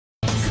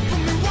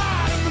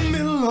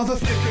for the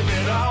thick of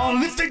it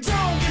all. If they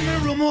don't give me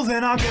room, well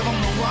then I'll give them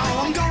a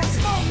while. I'm gonna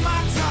smoke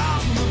my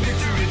tires when the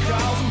victory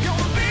calls. I'm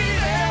gonna be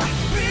there,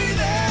 be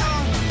there.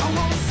 I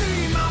wanna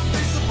see my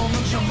face up on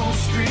the jumbo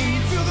screen.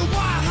 Feel the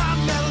white hot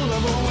metal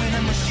of a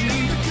winning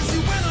machine. Because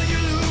you win or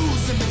you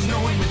lose and there's no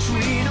in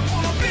between. I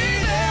wanna be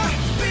there,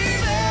 be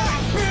there,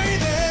 be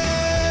there.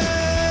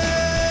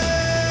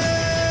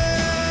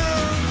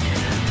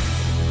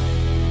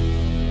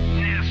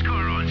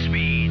 NASCAR on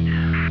speed.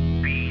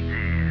 Be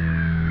there.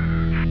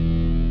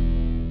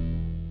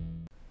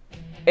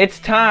 It's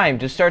time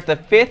to start the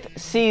 5th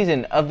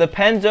season of the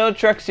Pennzoil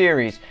Truck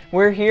Series.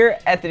 We're here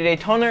at the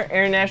Daytona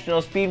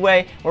International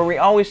Speedway where we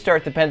always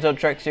start the Pennzoil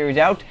Truck Series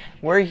out.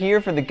 We're here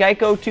for the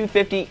Geico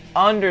 250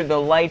 under the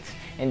lights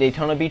in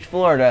Daytona Beach,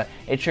 Florida.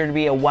 It's sure to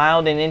be a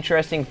wild and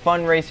interesting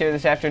fun race here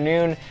this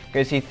afternoon. We're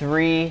going to see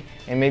 3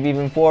 and maybe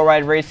even 4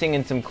 wide racing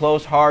and some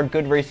close, hard,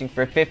 good racing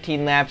for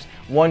 15 laps.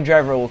 One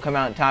driver will come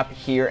out on top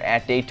here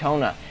at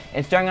Daytona.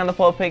 And starting on the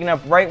pole, picking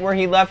up right where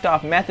he left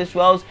off, Matthes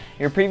Wells,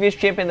 your previous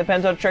champion of the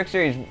Pennzoil Truck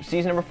Series,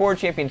 season number 4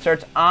 champion,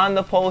 starts on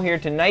the pole here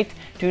tonight.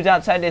 2's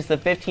outside is the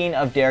 15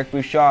 of Derek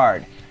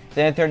Bouchard.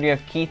 Then at 3rd you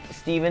have Keith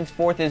Stevens.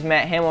 4th is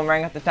Matt Hamill,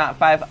 running up the top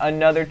 5,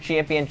 another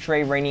champion,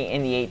 Trey Rainey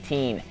in the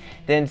 18.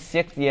 Then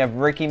 6th you have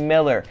Ricky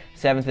Miller.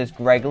 7th is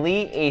Greg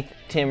Lee. 8th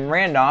Tim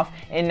Randolph.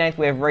 And 9th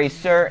we have Ray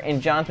Sir and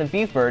Jonathan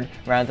Buford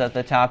rounds out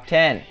the top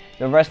 10.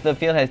 The rest of the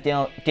field has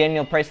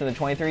Daniel Price in the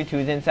 23,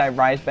 2's inside,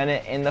 Rise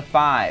Bennett in the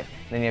 5.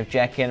 Then you have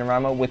Jack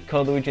Canarama with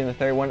Cole Luigi in the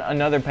 31,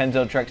 another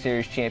Pennzoil Truck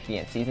Series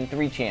champion, season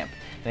 3 champ.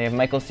 Then you have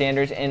Michael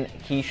Sanders and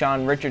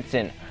Keyshawn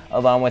Richardson,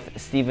 along with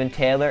Stephen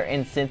Taylor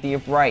and Cynthia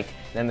Bright.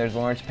 Then there's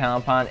Lawrence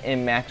Palampon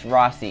and Max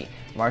Rossi.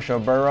 Marshall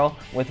Burrow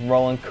with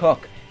Roland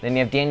Cook. Then you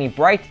have Danny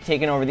Bright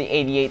taking over the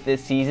 88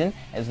 this season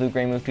as Luke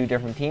Ray moved to a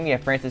different team. You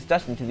have Francis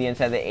Dustin to the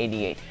inside of the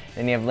 88.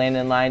 Then you have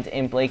Landon Lyons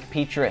and Blake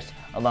Petrus,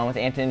 along with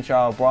Anton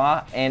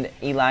Charlebois and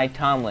Eli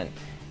Tomlin.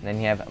 Then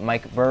you have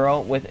Mike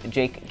Burrow with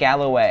Jake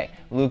Galloway.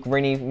 Luke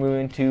Rainey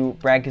moving to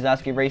Brad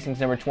Kozlowski Racing's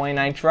number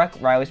 29 truck.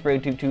 Riley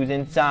Sprague 2's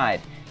inside.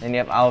 Then you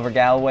have Oliver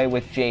Galloway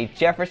with Jay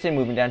Jefferson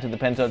moving down to the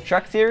Pennzoil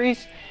Truck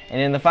Series. And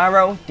in the 5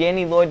 row,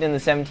 Danny Lloyd in the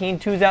 17,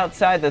 2's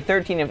outside. The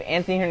 13 of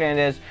Anthony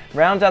Hernandez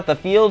rounds out the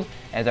field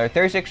as our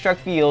 36 truck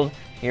field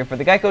here for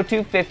the Geico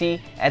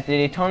 250 at the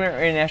Daytona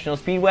International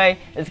Speedway.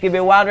 It's going to be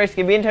a wild race. It's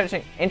going to be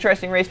an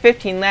interesting race.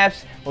 15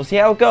 laps. We'll see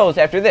how it goes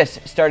after this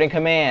starting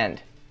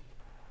command.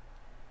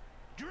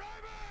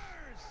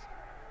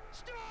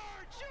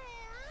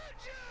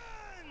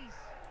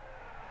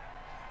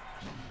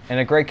 And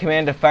a great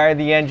command to fire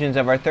the engines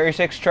of our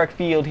 36 truck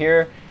field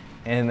here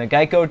in the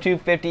Geico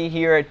 250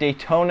 here at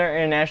Daytona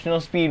International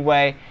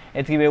Speedway.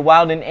 It's going to be a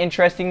wild and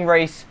interesting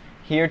race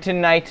here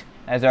tonight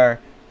as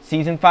our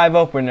Season 5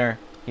 opener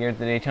here at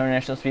the Daytona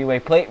International Speedway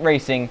plate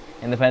racing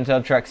in the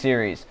Pennzoil Truck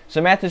Series.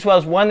 So Matthes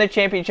Wells won the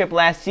championship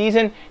last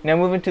season, now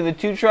moving to the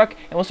 2 truck,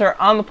 and we'll start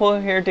on the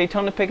pole here at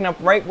Daytona, picking up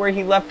right where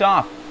he left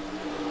off.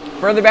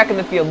 Further back in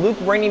the field, Luke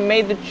Rainey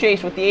made the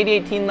chase with the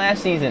 88 team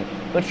last season,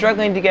 but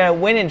struggling to get a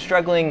win and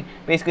struggling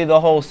basically the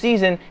whole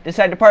season,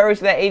 decided to part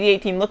ways with that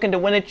 88 team, looking to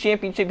win a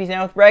championship. He's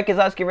now with Brad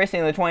Kozlowski Racing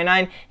in the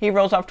 29. He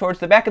rolls off towards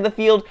the back of the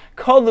field.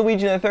 Cole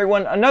Luigi in the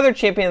 31, another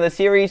champion of the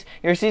series.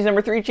 Your season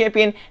number 3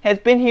 champion has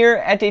been here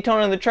at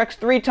Daytona in the trucks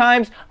 3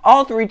 times,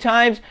 all 3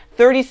 times.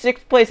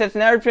 36th place, that's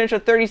an average finish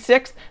of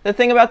 36th. The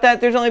thing about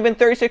that, there's only been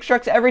 36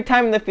 trucks every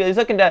time in the field. He's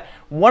looking to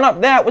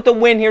one-up that with a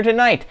win here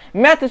tonight.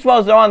 Matthes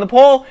Wells is on the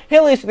pole.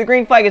 He'll lead to the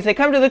green flag as they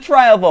come to the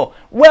tri-oval.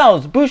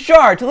 Wells,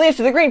 Bouchard to lead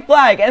to the green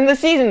flag, and the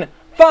season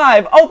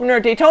 5 opener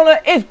at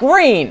Daytona is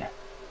green.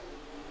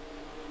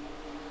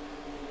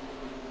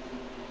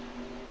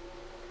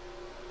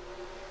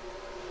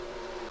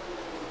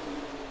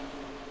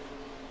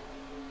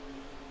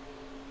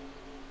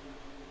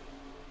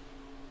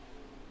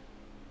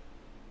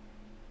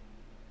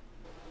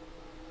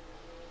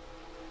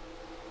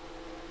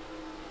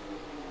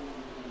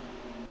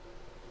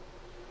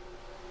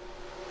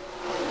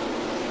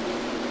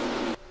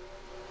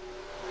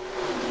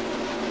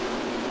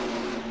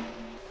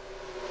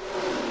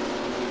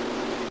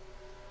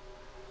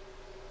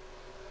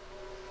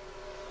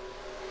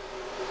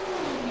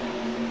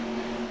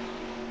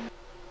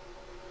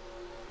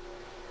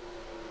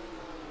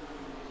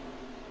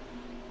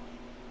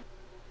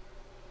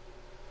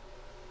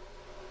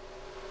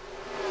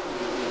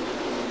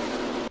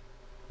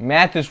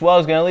 Matthes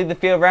Wells going to lead the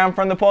field round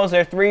from the poles.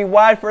 They're 3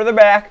 wide further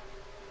back.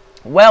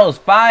 Wells,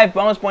 5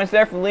 bonus points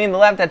there for leading the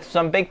lap. That's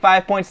some big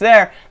 5 points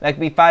there. That could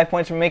be 5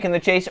 points for making the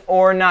chase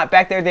or not.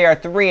 Back there, they are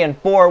 3 and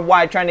 4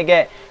 wide, trying to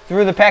get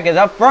through the pack. Is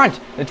up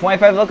front. The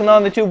 25 looking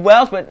on the 2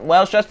 Wells, but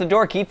Wells shuts the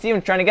door. Keith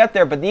Stevens trying to get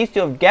there, but these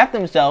two have gapped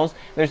themselves.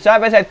 They're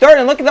side by side. 3rd,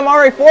 and look at them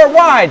already 4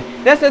 wide.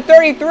 That's the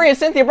 33 of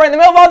Cynthia Bright in the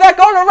middle of all that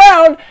going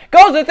around.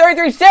 Goes the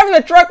 33, 7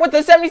 the truck with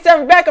the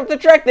 77 back up the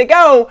track they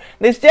go.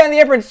 They stay on the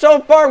apron so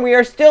far. We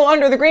are still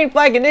under the green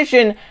flag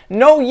condition.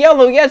 No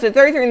yellow. Yes, the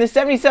 33 and the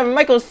 77.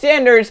 Michael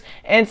Sanders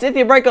and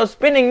Cynthia Bright goes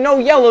spinning, no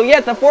yellow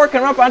yet. The 4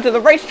 coming up onto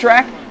the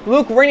racetrack.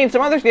 Luke Rainey and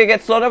some others gonna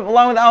get slowed up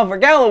along with Oliver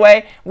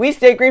Galloway. We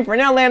stay green for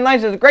now.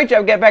 Landlines does a great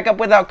job getting back up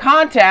without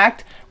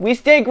contact. We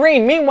stay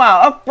green.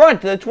 Meanwhile, up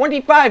front, the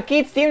 25,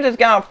 Keith Stevens has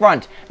gone up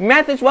front.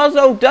 Mathis Wells,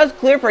 though, does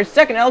clear for a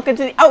second. Elkin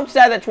to the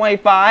outside of the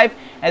 25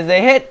 as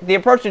they hit the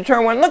approach to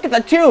turn 1. Look at the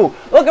 2.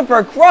 Looking for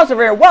a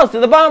crossover here. Wells to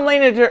the bottom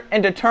lane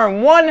into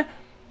turn 1.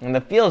 And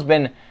the field's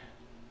been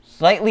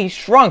slightly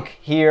shrunk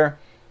here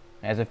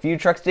as a few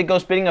trucks did go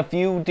spinning. A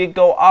few did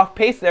go off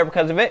pace there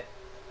because of it.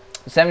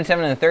 The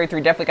 77 and the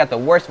 33 definitely got the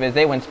worst of it as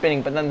they went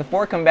spinning, but then the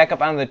 4 come back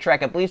up onto the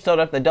track. I believe slowed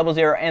up the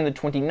 00 and the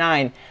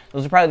 29.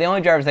 Those are probably the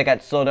only drivers that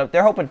got slowed up.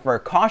 They're hoping for a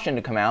caution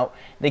to come out.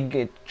 They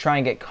could try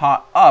and get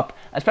caught up,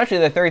 especially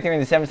the 33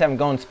 and the 77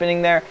 going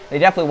spinning there. They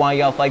definitely want a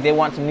yellow flag. They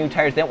want some new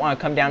tires. They don't want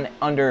to come down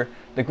under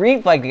the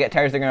green flag to get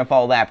tires. They're going to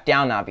fall a lap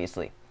down,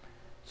 obviously.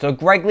 So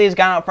Greg Lee has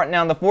gone out front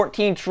now in the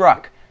 14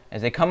 truck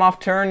as they come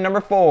off turn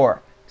number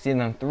 4. See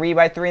them 3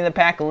 by 3 in the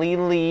pack. Lee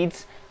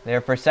leads. There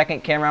for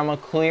second, Cameron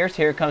clears.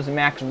 Here comes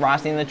Max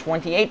Rossi in the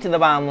 28 to the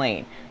bottom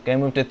lane. Going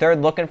to move to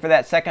third, looking for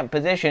that second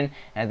position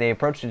as they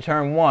approach to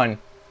turn 1.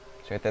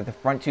 So right there, the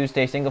front 2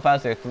 stay single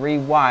files. They're 3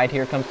 wide.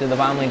 Here comes to the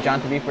bottom lane,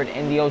 Jonathan Beeford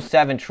in the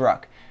 07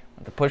 truck.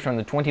 With the push from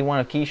the 21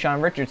 of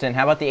Keyshawn Richardson.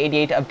 How about the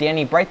 88 of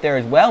Danny Bright there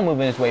as well,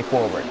 moving his way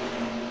forward.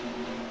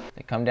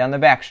 They come down the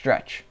back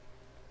stretch.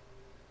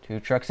 2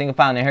 trucks single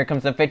file. Now here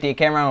comes the 50 of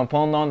Cameron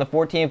pulling low on the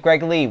 14 of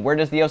Greg Lee. Where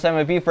does the 07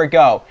 of Buford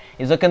go?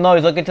 He's looking low.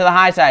 He's looking to the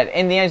high side.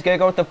 In the end, he's going to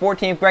go with the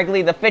 14 of Greg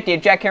Lee. The 50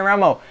 of Jack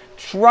Cameramo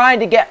trying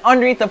to get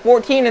underneath the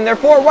 14, and they're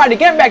 4 wide to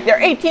get back there.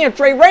 18 of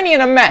Trey Rainey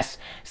in a mess.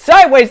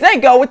 Sideways they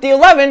go with the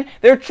 11.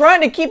 They're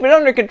trying to keep it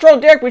under control.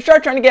 Derek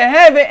Bouchard trying to get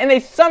ahead of it, and they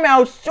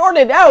somehow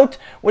sorted out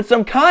with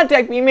some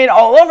contact being made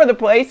all over the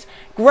place.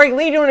 Greg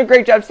Lee doing a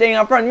great job staying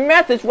up front.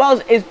 Mathis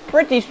Wells is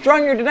pretty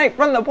strong here tonight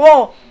from the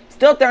pole.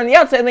 Still there on the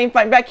outside lane,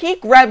 fighting back. He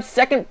grabs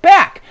second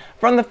back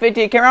from the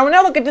 50 of Cameron.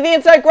 Now looking to the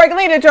inside, Greg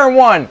Lee to turn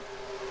 1.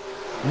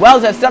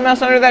 Wells has something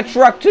else under that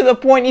truck to the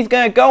point he's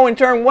going to go in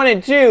turn 1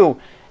 and 2.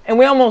 And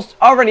we almost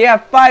already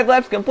have 5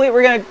 laps complete.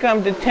 We're going to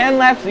come to 10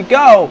 laps to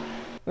go.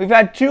 We've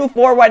had 2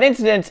 4-wide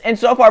incidents, and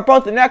so far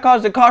both have not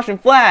caused a caution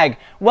flag.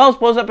 Wells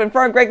pulls up in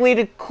front, Greg Lee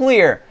to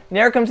clear. And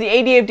there comes the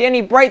 88 of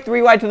Danny Bright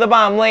 3 wide to the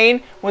bottom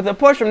lane with a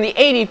push from the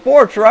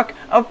 84 truck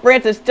of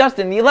Francis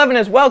Dustin. The 11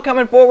 as well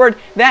coming forward.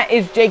 That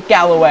is Jake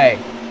Galloway.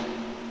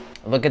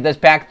 Look at this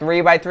pack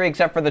 3 by 3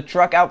 except for the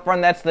truck out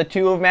front. That's the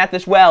 2 of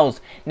Mathis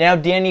Wells. Now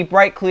Danny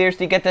Bright clears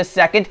to get to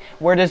second.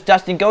 Where does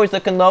Dustin go? He's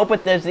looking low,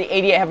 but does the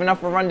 88 have enough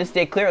of a run to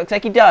stay clear? Looks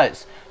like he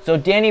does. So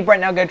Danny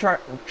Bright now going to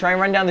try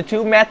and run down the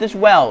 2 of Mathis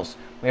Wells.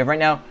 We have right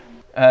now,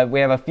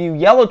 we have a few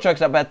yellow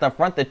trucks up at the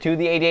front. The 2,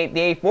 the 88,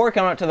 the 84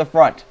 coming up to the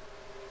front.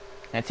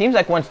 And it seems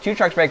like once 2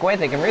 trucks break away,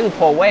 they can really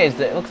pull away. As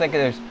it looks like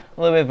there's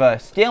a little bit of a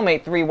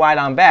stalemate 3 wide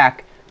on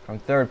back from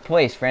third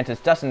place. Francis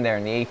Dustin there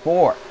in the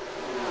 84.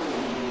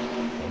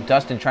 And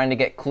Dustin trying to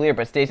get clear,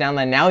 but stays down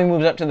lane. Now he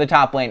moves up to the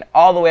top lane,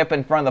 all the way up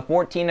in front of the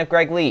 14 of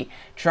Greg Lee.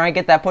 Trying to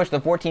get that push. The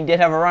 14 did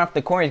have a run off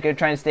the corner. He's going to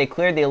try and stay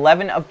clear. The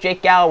 11 of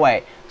Jake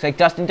Galloway. Looks like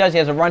Dustin does. He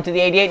has a run to the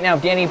 88 now.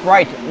 Danny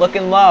Bright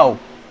looking low.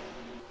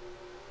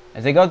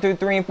 As they go through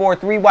 3 and 4,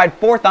 3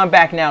 wide, 4th on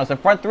back now as the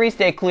front 3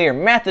 stay clear.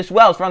 Mathis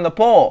Wells from the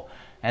pole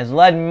has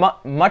led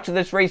much of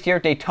this race here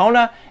at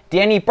Daytona.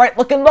 Danny Bright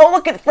looking low.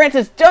 Look at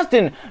Francis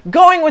Dustin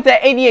going with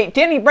that 88.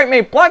 Danny Bright may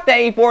block that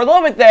 84 a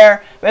little bit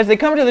there, but as they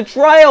come to the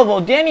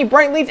tri-oval, Danny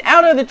Bright leads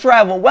out of the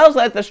tri-oval. Wells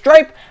at the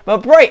stripe,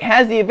 but Bright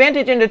has the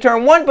advantage into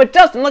turn 1, but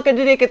Dustin looking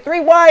to take it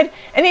 3 wide,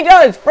 and he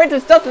does.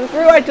 Francis Dustin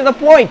 3 wide to the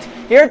point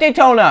here at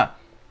Daytona.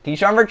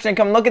 Keyshawn Richardson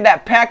come look at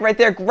that pack right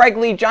there. Greg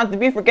Lee, Jonathan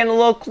Buford getting a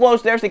little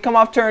close there as they come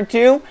off turn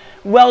 2.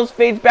 Wells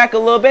fades back a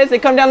little bit as they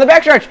come down the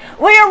backstretch.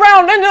 Lee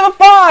around into the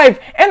 5,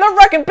 and they're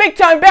wrecking big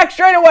time back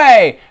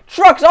straightaway.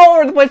 Trucks all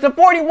over the place. The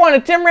 41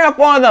 and Tim ran up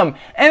on them,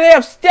 and they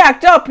have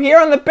stacked up here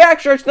on the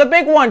backstretch. The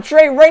big one,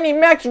 Trey Rainey,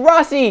 Max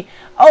Rossi.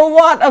 A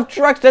lot of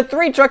trucks. The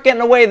 3 truck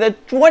getting away. The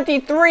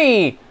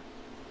 23.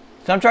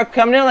 Some trucks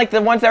coming in like the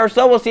ones that were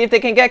slow. We'll see if they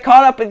can get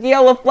caught up. But the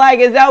yellow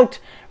flag is out.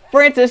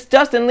 Francis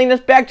Dustin leading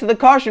us back to the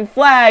caution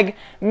flag.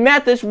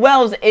 Mathis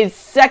Wells is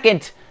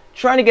second,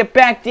 trying to get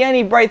back.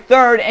 Danny Bright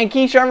third, and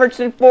Keyshawn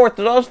Richardson fourth.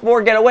 Those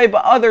 4 get away,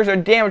 but others are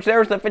damaged.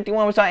 There's the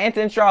 51. We saw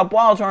Anthony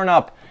Straw turn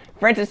up.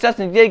 Francis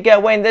Dustin did get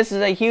away, and this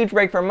is a huge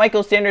break for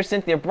Michael Sanders,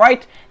 Cynthia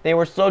Bright. They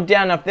were slowed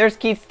down enough. There's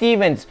Keith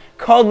Stevens.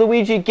 Called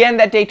Luigi again.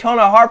 That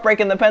Daytona heartbreak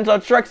in the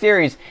Pennzoil Truck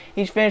Series.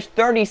 He's finished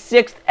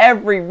 36th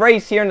every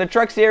race here in the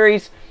Truck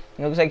Series.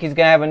 It looks like he's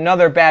going to have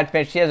another bad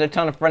finish. He has a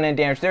ton of front-end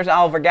damage. There's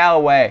Oliver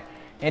Galloway.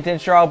 Anthony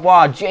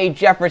Charlebois, Jay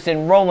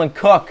Jefferson, Roland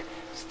Cook,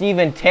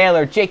 Steven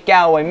Taylor, Jake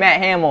Galloway, Matt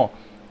Hamill,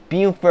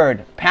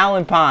 Buford,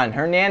 Palinpon,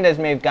 Hernandez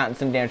may have gotten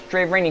some damage,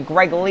 Trey Rainey,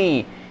 Greg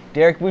Lee,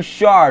 Derek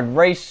Bouchard,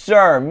 Ray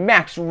Sir,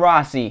 Max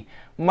Rossi,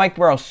 Mike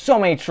Burrow, so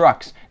many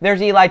trucks.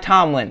 There's Eli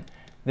Tomlin.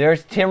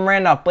 There's Tim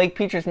Randolph. Blake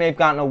Petras may have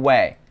gotten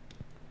away.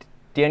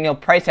 Daniel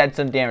Price had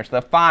some damage.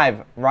 The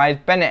 5, Rise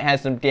Bennett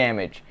has some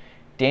damage.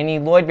 Danny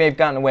Lloyd may have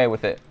gotten away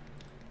with it.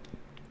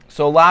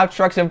 So a lot of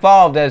trucks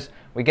involved as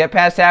we get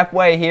past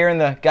halfway here in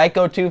the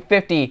Geico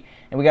 250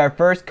 and we got our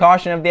first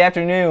caution of the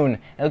afternoon.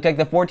 It looked like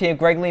the 14 of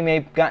Greg Lee may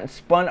have gotten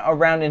spun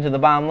around into the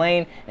bottom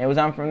lane, and it was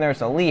on from there,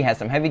 so Lee has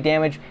some heavy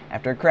damage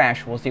after a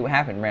crash. We'll see what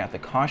happened. Ran out the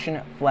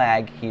caution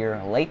flag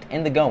here late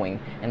in the going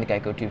in the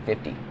Geico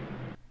 250.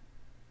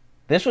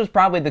 This was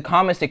probably the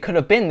calmest it could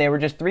have been. They were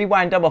just 3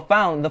 wide and double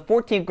foul. The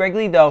 14th Greg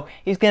Lee, though,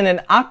 he's getting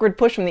an awkward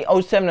push from the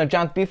 07 of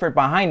John Buford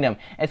behind him.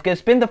 It's going to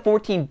spin the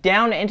 14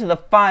 down into the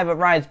 5 of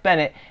Rise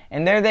Bennett.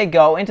 And there they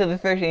go into the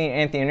 13.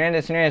 Anthony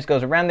Hernandez. Hernandez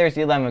goes around. There's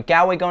the 11 of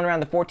Galway going around.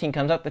 The 14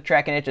 comes up the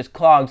track and it just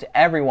clogs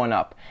everyone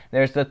up.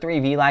 There's the 3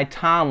 of Eli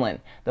Tomlin.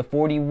 The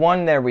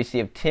 41 there we see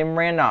of Tim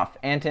Randolph.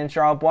 Anton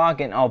Charlebois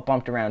getting all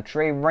bumped around.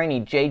 Trey Rainey.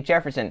 Jay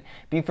Jefferson.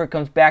 Buford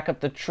comes back up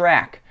the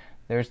track.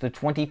 There's the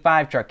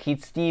 25 truck,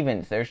 Keith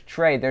Stevens. There's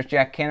Trey. There's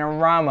Jack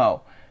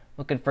Canaramo.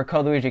 Looking for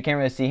Code you can't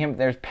really see him.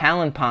 There's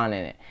Palinpon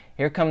in it.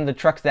 Here come the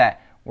trucks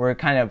that were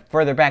kind of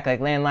further back,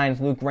 like Landlines,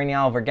 Luke Rainey,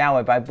 Oliver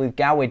Galway. But I believe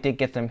Galway did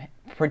get some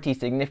pretty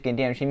significant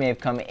damage. He may have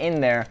come in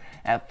there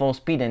at full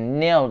speed and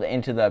nailed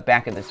into the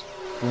back of this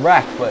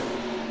wreck. But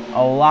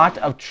a lot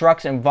of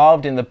trucks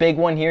involved in the big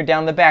one here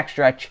down the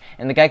backstretch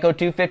in the Geico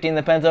 250 in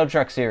the Pennzoil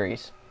Truck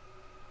Series.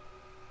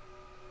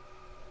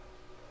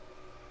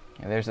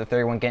 And there's the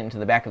 31 getting to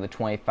the back of the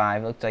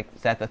 25. Looks like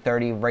it's at the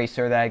 30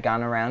 racer that had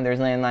gone around. There's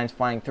Landlines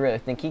flying through it. I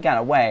think he got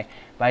away.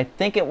 But I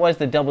think it was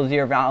the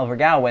 00 of Oliver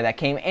Galloway that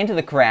came into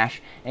the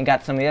crash and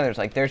got some of the others.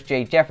 Like there's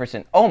Jay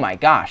Jefferson. Oh my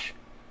gosh.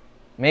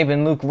 Maybe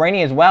Luke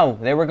Rainey as well.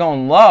 They were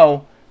going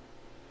low.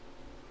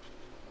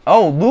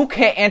 Oh, Luke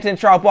hit Anton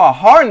Charlebois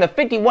hard and the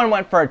 51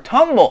 went for a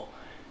tumble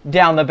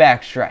down the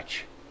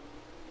backstretch.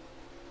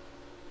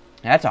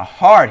 That's a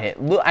hard hit.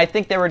 I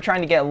think they were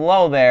trying to get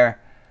low there.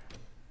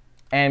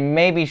 And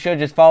maybe should have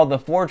just followed the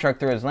 4 truck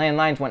through. His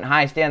Landlines went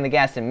high, stayed on the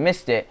gas, and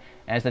missed it.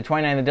 As the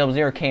 29 the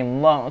 00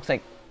 came low. It looks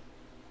like...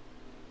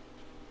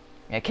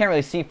 I can't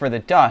really see for the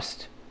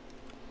dust.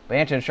 But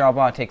Anton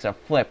Charlebois takes a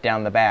flip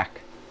down the back.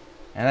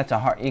 And that's a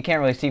hard... You can't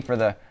really see for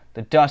the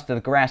dust,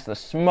 the grass, the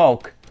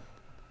smoke.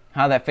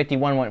 How that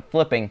 51 went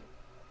flipping.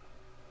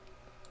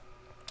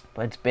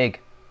 But it's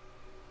big.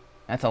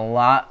 That's a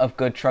lot of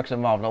good trucks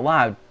involved. A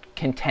lot of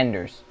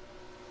contenders.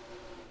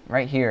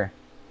 Right here.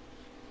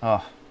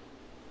 Oh...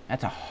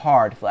 That's a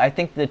hard flip. I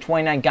think the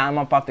 29 got him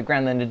up off the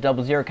ground, then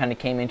the 00 kind of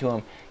came into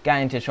him, got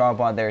into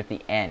Charlebois there at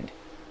the end.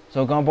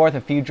 So going forth,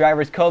 a few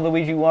drivers. Code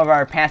Luigi, one of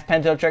our past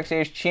Pennzoil Truck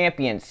Series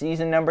champions,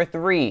 season number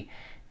 3.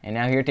 And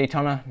now here at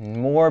Daytona,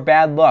 more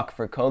bad luck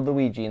for Code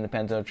Luigi in the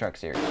Pennzoil Truck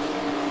Series.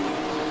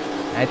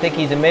 I think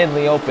he's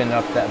admittedly opened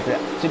up that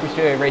Super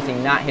Speedway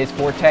racing, not his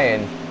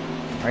forte,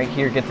 and right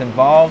here gets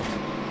involved.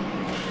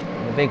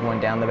 And the big one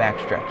down the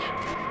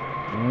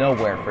backstretch.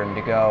 Nowhere for him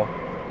to go.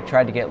 He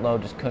tried to get low,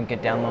 just couldn't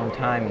get down low in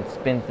time and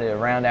spins it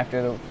around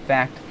after the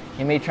fact.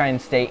 He may try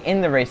and stay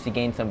in the race to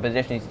gain some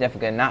position. He's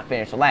definitely going to not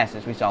finish last,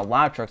 as we saw a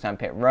lot of trucks on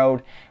pit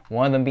road.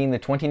 One of them being the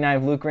 29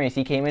 of Luke Rainey.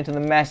 He came into the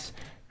mess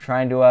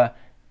trying to a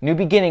new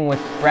beginning with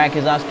Brad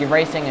Keselowski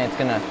Racing, and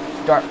it's going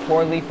to start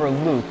poorly for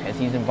Luke as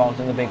he's involved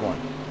in the big one.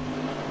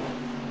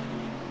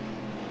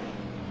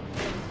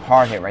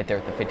 Hard hit right there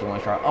with the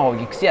 51 shot. Oh,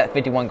 you can see that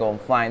 51 going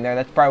flying there.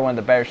 That's probably one of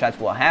the better shots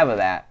we'll have of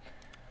that.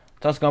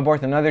 It's also going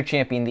forth another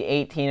champion, the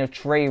 18 of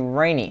Trey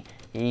Rainey.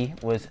 He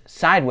was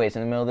sideways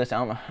in the middle of this. I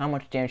don't know how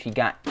much damage he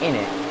got in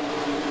it.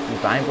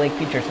 He's behind Blake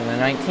Petras in the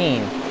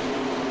 19.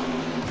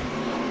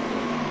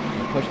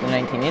 He pushed the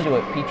 19 into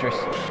it. Petras,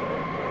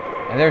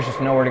 and there's just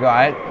nowhere to go.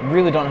 I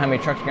really don't know how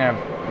many trucks are going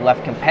to have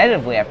left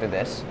competitively after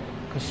this,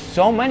 because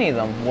so many of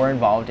them were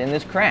involved in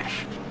this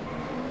crash.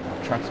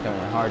 Truck's coming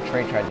hard.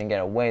 Trey tried to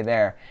get away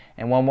there.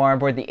 And one more on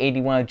board, the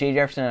 81 of Jay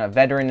Jefferson, a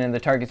veteran in the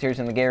Target Series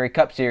and the Gatorade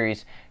Cup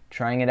Series.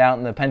 Trying it out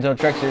in the Pennzoil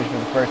Truck Series for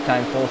the first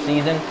time full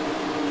season.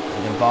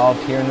 He's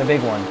involved here in the big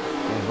one.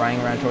 He's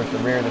riding around towards the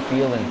rear of the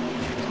field and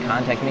just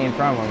contact me in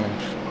front of him,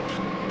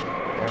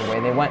 and there away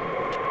they went.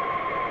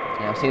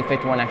 And you'll see the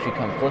 51 actually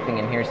come flipping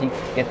in here as he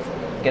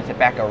gets it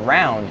back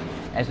around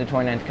as the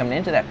 29's coming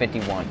into that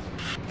 51.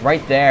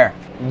 Right there.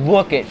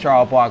 Look at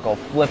Charlebois go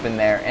flipping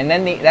there. And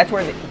then that's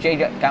where Jay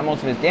got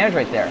most of his damage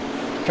right there.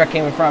 The truck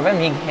came in front of him.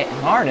 He hit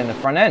hard in the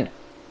front end.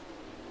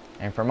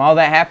 And from all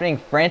that happening,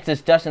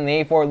 Francis Dustin,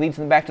 the A4, leads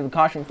them back to the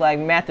caution flag.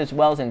 Mathis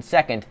Wells in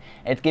second.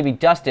 It's going to be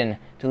Dustin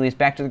to lead us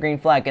back to the green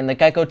flag in the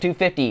Geico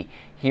 250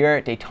 here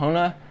at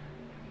Daytona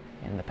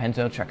in the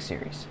Pennzoil Truck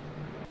Series.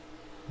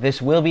 This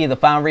will be the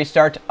final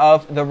restart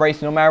of the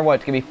race no matter what.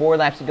 It's going to be 4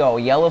 laps to go.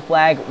 A yellow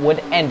flag would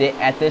end it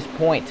at this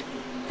point.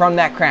 From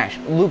that crash,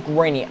 Luke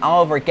Rainey,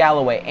 Oliver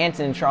Galloway,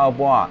 Anton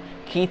Charlebois,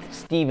 Keith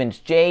Stevens,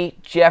 Jay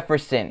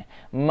Jefferson,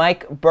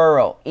 Mike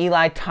Burrow,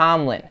 Eli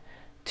Tomlin,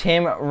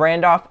 Tim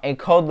Randolph, and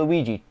Code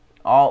Luigi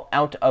all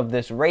out of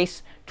this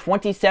race.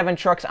 27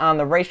 trucks on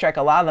the racetrack,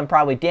 a lot of them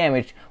probably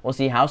damaged. We'll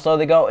see how slow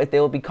they go, if they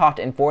will be caught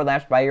in 4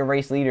 laps by your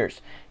race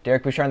leaders.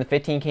 Derek Bouchard in the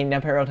 15 came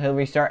down Harold Hill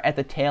restart at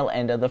the tail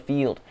end of the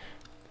field.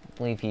 I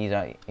believe he's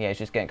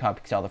just getting caught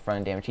because of all the front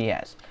end damage he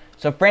has.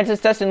 So Francis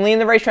Dustin leading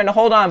the race, trying to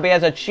hold on, but he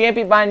has a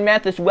champion behind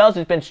Mathis Wells,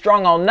 who's been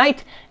strong all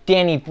night.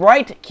 Danny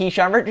Bright,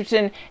 Keyshawn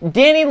Richardson,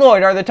 Danny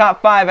Lloyd are the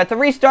top 5 at the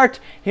restart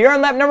here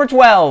on lap number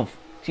 12.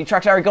 See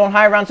trucks already going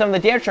high around some of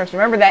the damage trucks.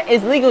 Remember, that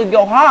is legal to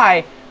go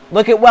high.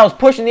 Look at Wells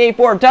pushing the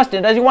 8-4 of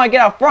Dustin. Does he want to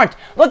get out front?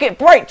 Look at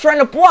Bright trying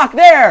to block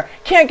there.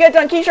 Can't get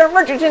done. Keyshawn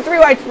Richardson 3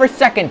 wides for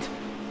second.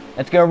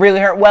 That's going to really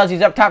hurt Wells.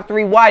 He's up top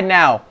 3 wide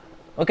now.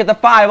 Look at the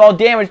 5, all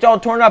damaged, all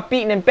torn up,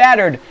 beaten, and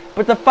battered.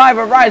 But the 5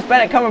 of Rise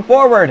Bennett coming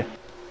forward.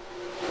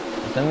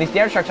 Some of these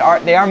damage trucks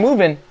are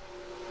moving.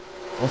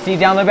 We'll see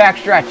down the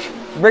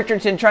backstretch.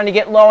 Richardson trying to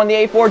get low on the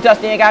 8-4.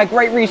 Dustin got a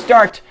great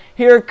restart.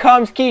 Here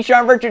comes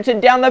Keyshawn Richardson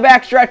down the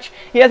backstretch.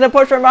 He has a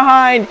push from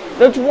behind.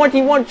 The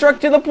 21 truck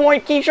to the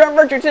point. Keyshawn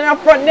Richardson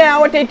out front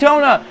now at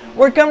Daytona.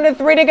 We're coming to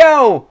 3 to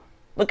go.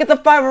 Look at the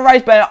 5 of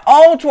Rise Bennett,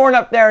 all torn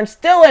up there and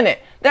still in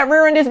it. That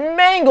rear end is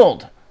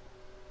mangled.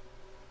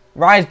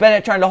 Rise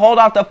Bennett trying to hold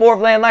off the 4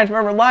 of Land Lions.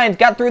 Remember, Lions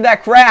got through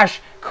that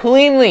crash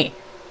cleanly.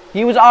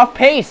 He was off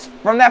pace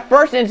from that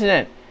first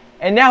incident.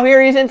 And now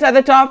here he's inside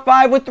the top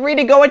 5 with 3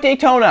 to go at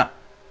Daytona.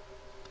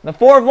 The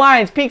 4 of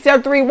Lions peeks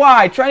out 3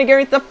 wide, trying to get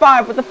into the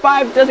 5, but the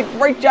 5 does a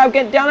great job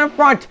getting down in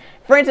front.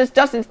 Francis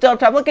Dustin still up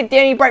top. Look at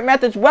Danny Bright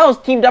Methods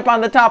Wells teamed up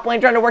on the top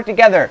lane trying to work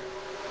together.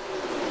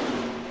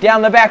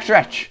 Down the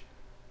backstretch.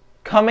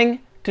 Coming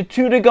to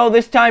 2 to go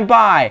this time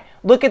by.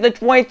 Look at the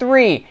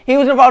 23. He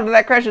was involved in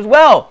that crash as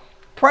well.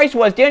 Price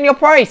was, Daniel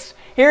Price.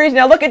 Here he is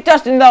now. Look at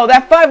Dustin though.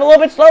 That 5 a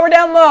little bit slower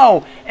down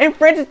low. And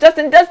Francis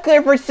Dustin does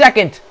clear for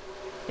second.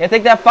 Yeah, I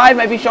think that 5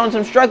 might be showing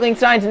some struggling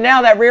signs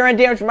now. That rear end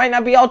damage might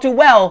not be all too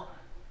well.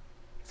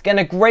 He's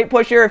getting a great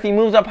push here. If he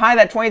moves up high,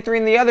 that 23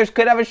 and the others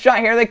could have a shot.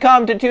 Here they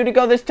come to 2 to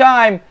go this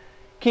time.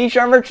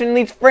 Keyshawn Richardson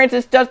leads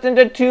Francis Dustin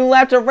to 2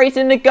 laps of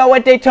racing to go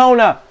at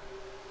Daytona.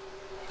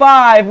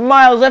 5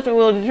 miles left and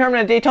will determine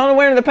a Daytona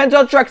winner in the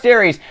Pennzoil Truck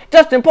Series.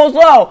 Dustin pulls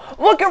low.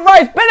 Look at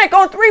Rise Bennett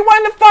going 3 wide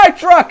in the 5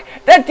 truck.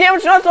 That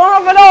damage not slowing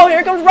off at all.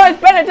 Here comes Rise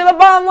Bennett to the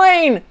bottom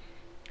lane.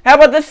 How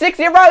about the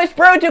 60 of Riley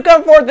Sparrow to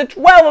come forward? The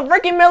 12 of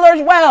Ricky Miller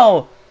as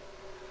well.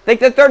 I think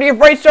the 30 of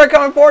Raystar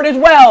coming forward as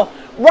well.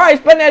 Rise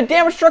Bennett, a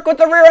damage truck with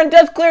the rear end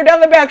does clear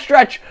down the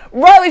backstretch.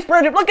 Riley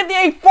Sparrow, look at the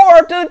 8-4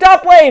 up to the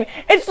top lane.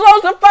 It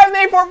slows the 5 and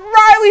the 8-4.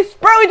 Riley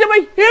Sparrow to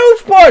a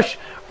huge push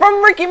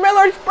from Ricky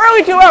Miller.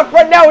 Sparrow to out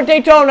front now at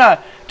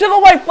Daytona. To the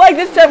white flag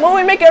this time. Will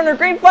we make it under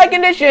green flag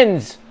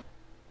conditions?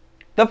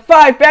 The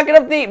 5 backing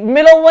up the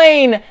middle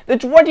lane. The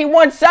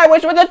 21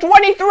 sideways with the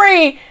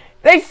 23.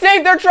 They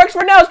saved their trucks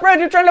for now.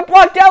 Sparrow trying to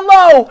block down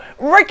low.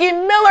 Ricky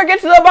Miller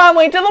gets to the bottom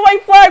lane. To the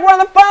white flag. We're on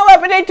the final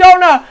lap at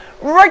Daytona.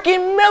 Ricky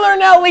Miller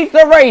now leads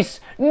the race.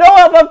 No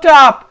help up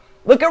top.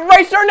 Look at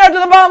Racer now to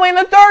the bottom lane.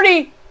 The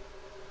 30.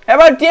 How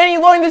about Danny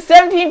Lloyd, the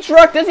 17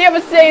 truck? Does he have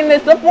a say in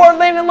this? The 4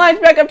 Landon Lions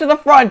back up to the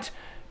front.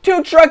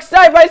 2 trucks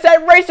side by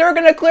side. Racer are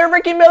going to clear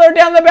Ricky Miller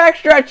down the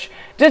backstretch.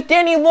 Does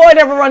Danny Lloyd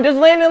have a run? Does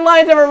Landon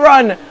Lions have a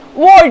run?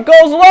 Lloyd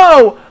goes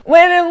low.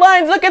 Landon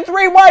Lions looking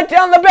 3 wide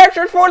down the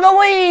backstretch for the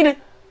lead.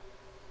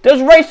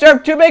 Does Racer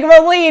have too big of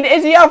a lead?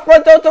 Is he out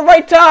front though at the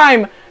right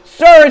time?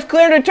 Sir is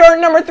clear to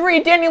turn number 3.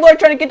 Danny Lloyd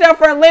trying to get down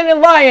front.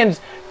 Landon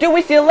Lions. Do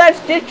we see a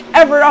last ditch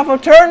effort off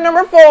of turn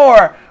number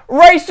 4?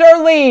 Racer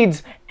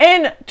leads.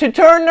 In to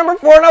turn number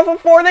 4 and off of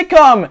 4 they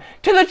come.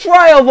 To the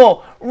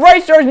tri-oval.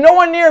 Racer is no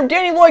one near him.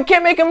 Danny Lloyd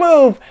can't make a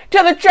move.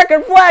 To the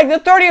checkered flag. The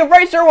 30 of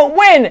Racer will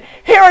win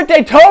here at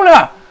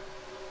Daytona.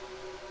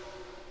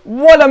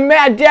 What a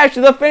mad dash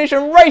to the finish,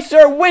 and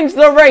Racer wins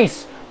the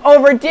race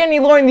over Danny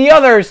Lloyd and the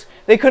others.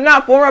 They could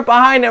not form up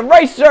behind him.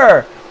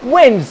 Racer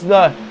wins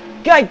the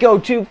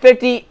Geico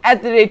 250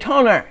 at the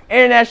Daytona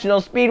International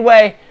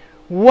Speedway.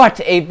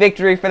 What a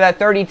victory for that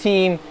 30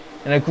 team,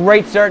 and a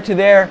great start to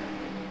their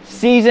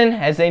season,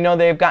 as they know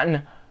they've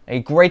gotten a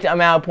great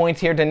amount of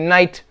points here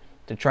tonight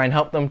to try and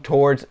help them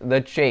towards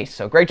the chase.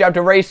 So great job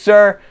to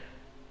Racer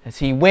as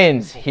he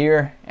wins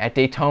here at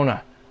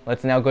Daytona.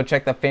 Let's now go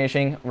check the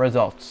finishing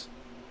results.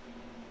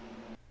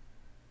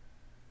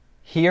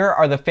 Here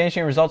are the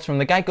finishing results from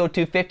the Geico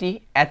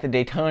 250 at the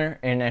Daytona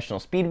International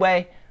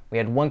Speedway. We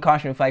had 1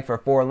 caution flag for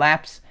 4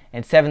 laps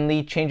and 7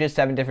 lead changes.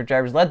 7 different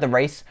drivers led the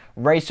race.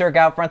 Racer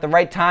got out front the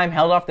right time,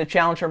 held off the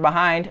challenge from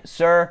behind.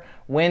 Sir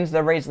wins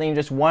the race leading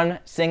just 1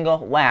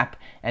 single lap,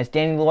 as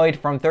Danny Lloyd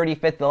from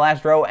 35th, the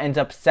last row, ends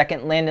up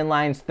 2nd. Landon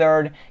Lyons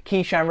 3rd.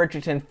 Keyshawn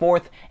Richardson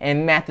 4th.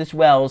 And Mathis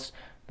Wells,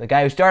 the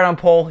guy who started on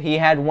pole, he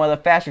had one of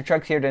the faster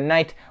trucks here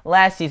tonight.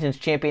 Last season's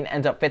champion,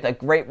 ends up 5th. A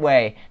great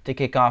way to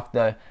kick off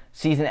the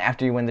season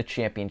after you win the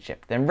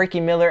championship. Then Ricky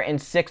Miller in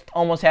 6th,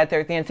 almost had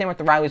 3rd at the end. Same with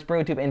the Riley's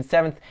Brew Tube in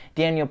 7th.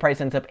 Daniel Price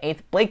ends up 8th.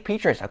 Blake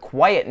Petrus, a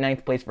quiet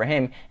 9th place for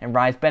him. And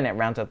Rise Bennett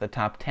rounds out the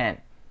top 10.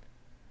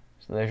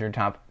 So there's your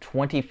top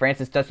 20.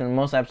 Francis Dustin,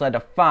 most laps led to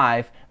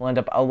 5, will end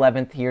up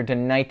 11th here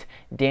tonight.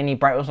 Danny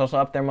Bright was also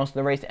up there most of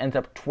the race, ends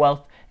up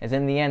 12th. As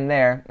in the end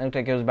there, it looked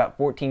like it was about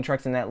 14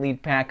 trucks in that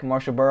lead pack.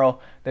 Marshall Burrow,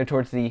 they're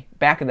towards the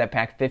back of that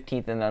pack,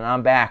 15th, and then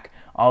on back,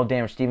 all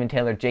damaged. Stephen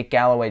Taylor, Jake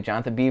Galloway,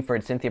 Jonathan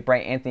Buford, Cynthia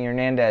Bright, Anthony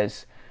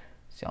Hernandez.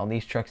 See all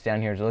these trucks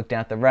down here as we look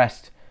down at the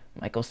rest.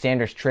 Michael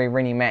Sanders, Trey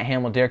Rainey, Matt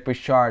Hamill, Derek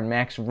Bouchard,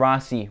 Max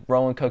Rossi,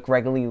 Roland Cook,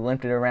 regularly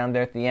limped it around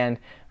there at the end.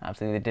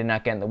 Obviously, they did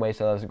not get in the way,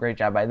 so that was a great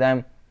job by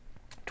them.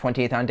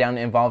 28th on down,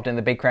 involved in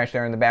the big crash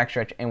there in the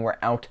backstretch, and we're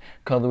out.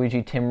 Code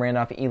Luigi, Tim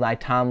Randolph, Eli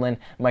Tomlin,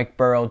 Mike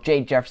Burrow,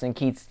 Jay Jefferson,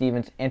 Keith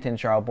Stevens, Anton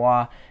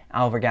Charlebois,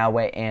 Oliver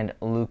Galway, and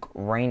Luke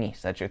Rainey.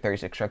 So that's your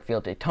 36 truck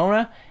field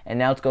Daytona. And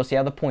now let's go see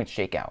how the points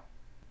shake out.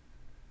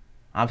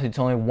 Obviously, it's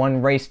only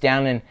one race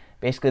down, and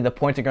basically the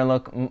points are going to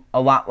look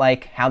a lot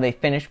like how they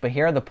finished, but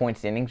here are the point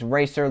standings.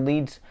 Racer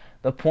leads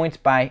the points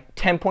by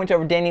 10 points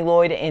over Danny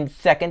Lloyd in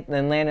second.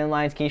 Then Landon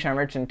Lyons, Keyshawn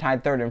Richardson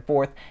tied third and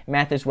fourth.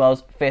 Mathis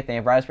Wells fifth. They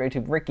have Raspberry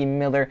Tube, Ricky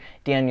Miller,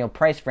 Daniel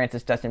Price,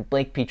 Francis Dustin,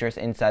 Blake Petras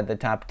inside the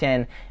top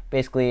 10.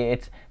 Basically,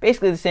 it's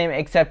basically the same,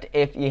 except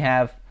if you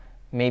have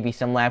maybe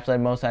some laps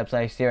led, most laps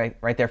led. See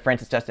right there,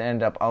 Francis Dustin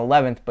ended up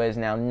 11th, but is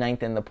now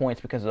 9th in the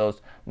points because of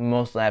those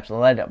most laps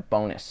led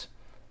bonus.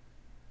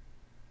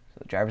 So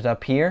the drivers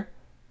up here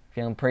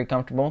feeling pretty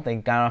comfortable. They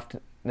got off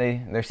to,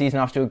 their season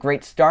off to a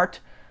great start.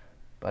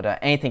 But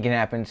anything can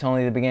happen. It's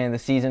only the beginning of the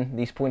season.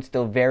 These points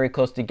still very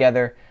close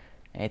together.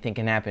 Anything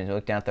can happen. So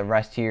look down at the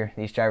rest here.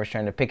 These drivers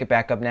trying to pick it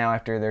back up now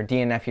after their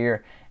DNF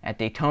here at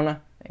Daytona.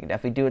 They can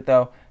definitely do it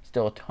though.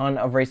 Still a ton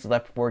of races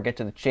left before we get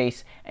to the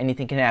chase.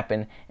 Anything can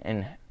happen.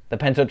 And the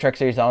Pennzoil Truck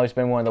Series has always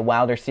been one of the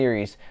wilder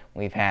series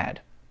we've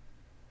had.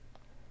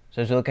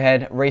 So as we look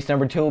ahead, race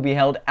number 2 will be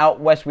held out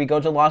west. We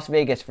go to Las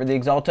Vegas for the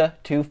Exalta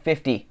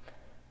 250.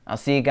 I'll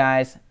see you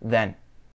guys then.